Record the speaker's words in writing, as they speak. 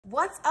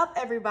What's up,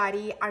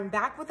 everybody? I'm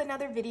back with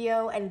another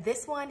video, and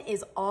this one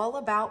is all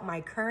about my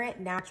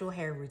current natural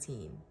hair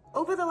routine.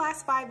 Over the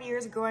last 5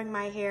 years growing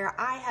my hair,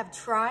 I have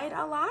tried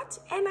a lot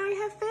and I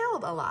have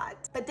failed a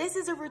lot. But this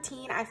is a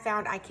routine I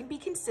found I can be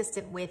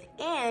consistent with,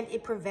 and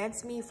it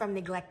prevents me from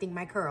neglecting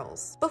my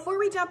curls. Before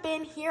we jump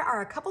in, here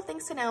are a couple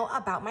things to know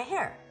about my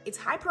hair. It's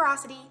high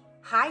porosity,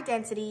 high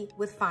density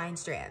with fine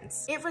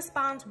strands. It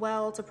responds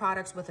well to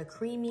products with a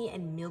creamy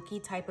and milky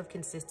type of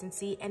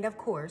consistency, and of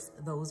course,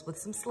 those with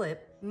some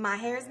slip. My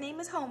hair's name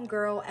is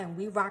Homegirl, and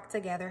we rock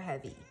together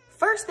heavy.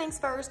 First things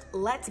first,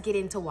 let's get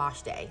into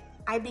wash day.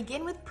 I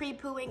begin with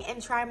pre-pooing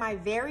and try my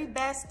very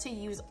best to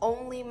use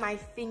only my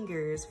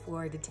fingers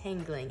for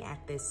detangling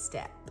at this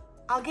step.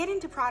 I'll get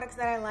into products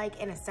that I like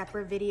in a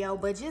separate video,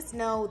 but just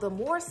know the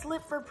more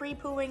slip for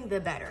pre-pooing, the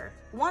better.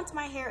 Once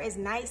my hair is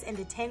nice and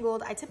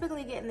detangled, I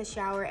typically get in the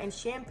shower and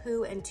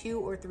shampoo in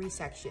 2 or 3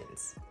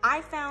 sections.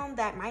 I found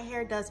that my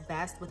hair does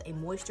best with a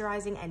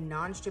moisturizing and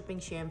non-stripping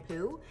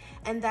shampoo,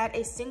 and that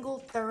a single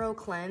thorough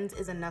cleanse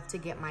is enough to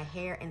get my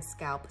hair and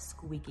scalp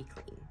squeaky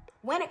clean.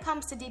 When it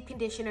comes to deep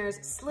conditioners,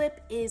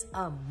 slip is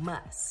a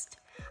must.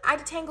 I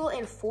detangle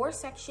in 4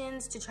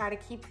 sections to try to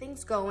keep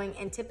things going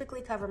and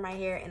typically cover my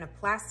hair in a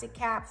plastic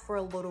cap for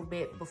a little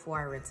bit before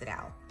I rinse it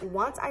out.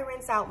 Once I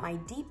rinse out my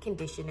deep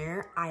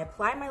conditioner, I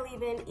apply my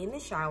leave-in in the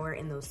shower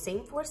in those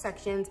same 4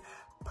 sections,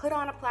 put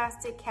on a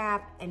plastic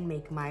cap, and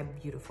make my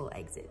beautiful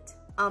exit.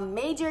 A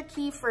major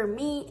key for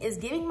me is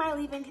giving my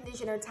leave-in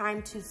conditioner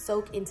time to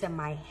soak into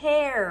my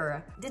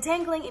hair.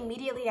 Detangling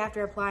immediately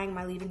after applying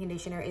my leave-in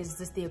conditioner is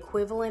just the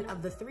equivalent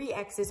of the 3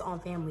 X's on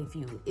Family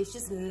Feud. It's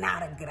just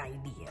not a good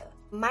idea.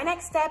 My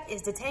next step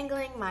is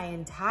detangling my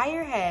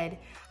entire head.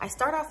 I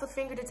start off with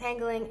finger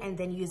detangling and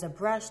then use a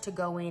brush to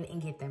go in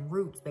and get them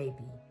roots,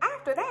 baby.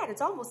 After that,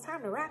 it's almost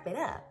time to wrap it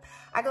up.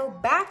 I go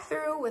back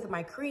through with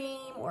my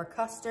cream or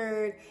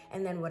custard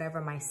and then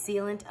whatever my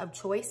sealant of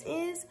choice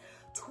is,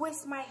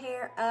 twist my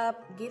hair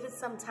up, give it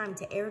some time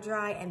to air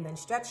dry, and then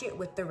stretch it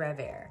with the Rev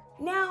Air.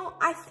 Now,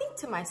 I think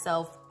to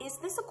myself, is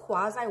this a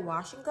quasi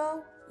wash and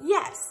go?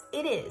 Yes,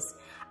 it is.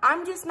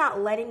 I'm just not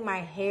letting my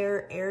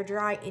hair air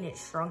dry in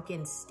its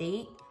shrunken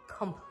state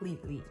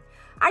completely.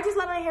 I just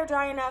let my hair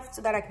dry enough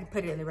so that I can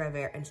put it in the Rev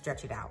Air and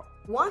stretch it out.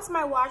 Once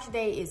my wash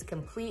day is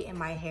complete and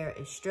my hair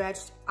is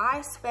stretched,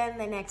 I spend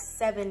the next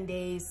 7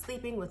 days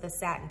sleeping with a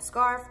satin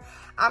scarf.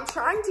 I'm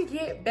trying to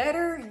get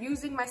better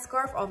using my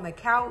scarf on the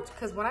couch,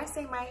 because when I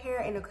say my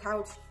hair in a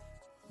couch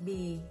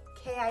be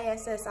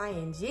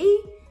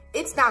K-I-S-S-I-N-G,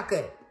 it's not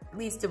good.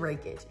 Leads to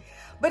breakage.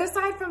 But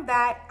aside from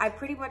that, I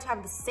pretty much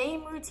have the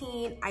same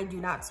routine. I do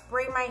not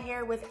spray my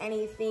hair with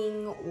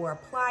anything or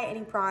apply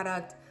any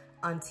product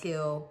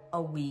until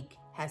a week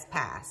has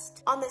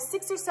passed. On the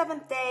 6th or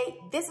 7th day,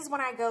 this is when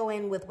I go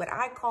in with what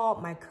I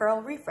call my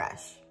curl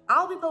refresh.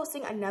 I'll be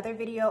posting another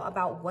video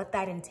about what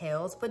that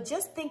entails, but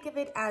just think of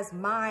it as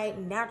my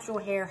natural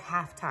hair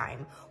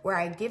halftime, where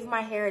I give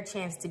my hair a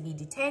chance to be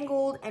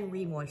detangled and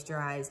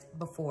re-moisturized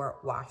before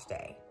wash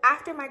day.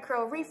 After my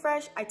curl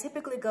refresh, I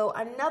typically go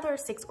another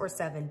 6 or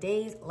 7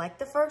 days like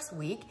the first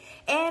week,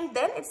 and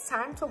then it's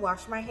time to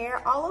wash my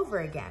hair all over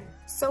again.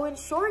 So in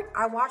short,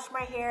 I wash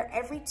my hair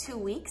every 2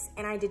 weeks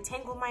and I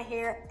detangle my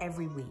hair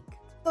every week.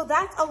 So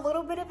that's a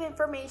little bit of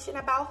information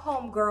about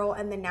Homegirl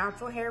and the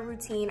natural hair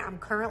routine I'm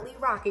currently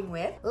rocking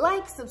with.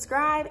 Like,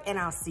 subscribe, and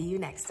I'll see you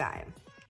next time.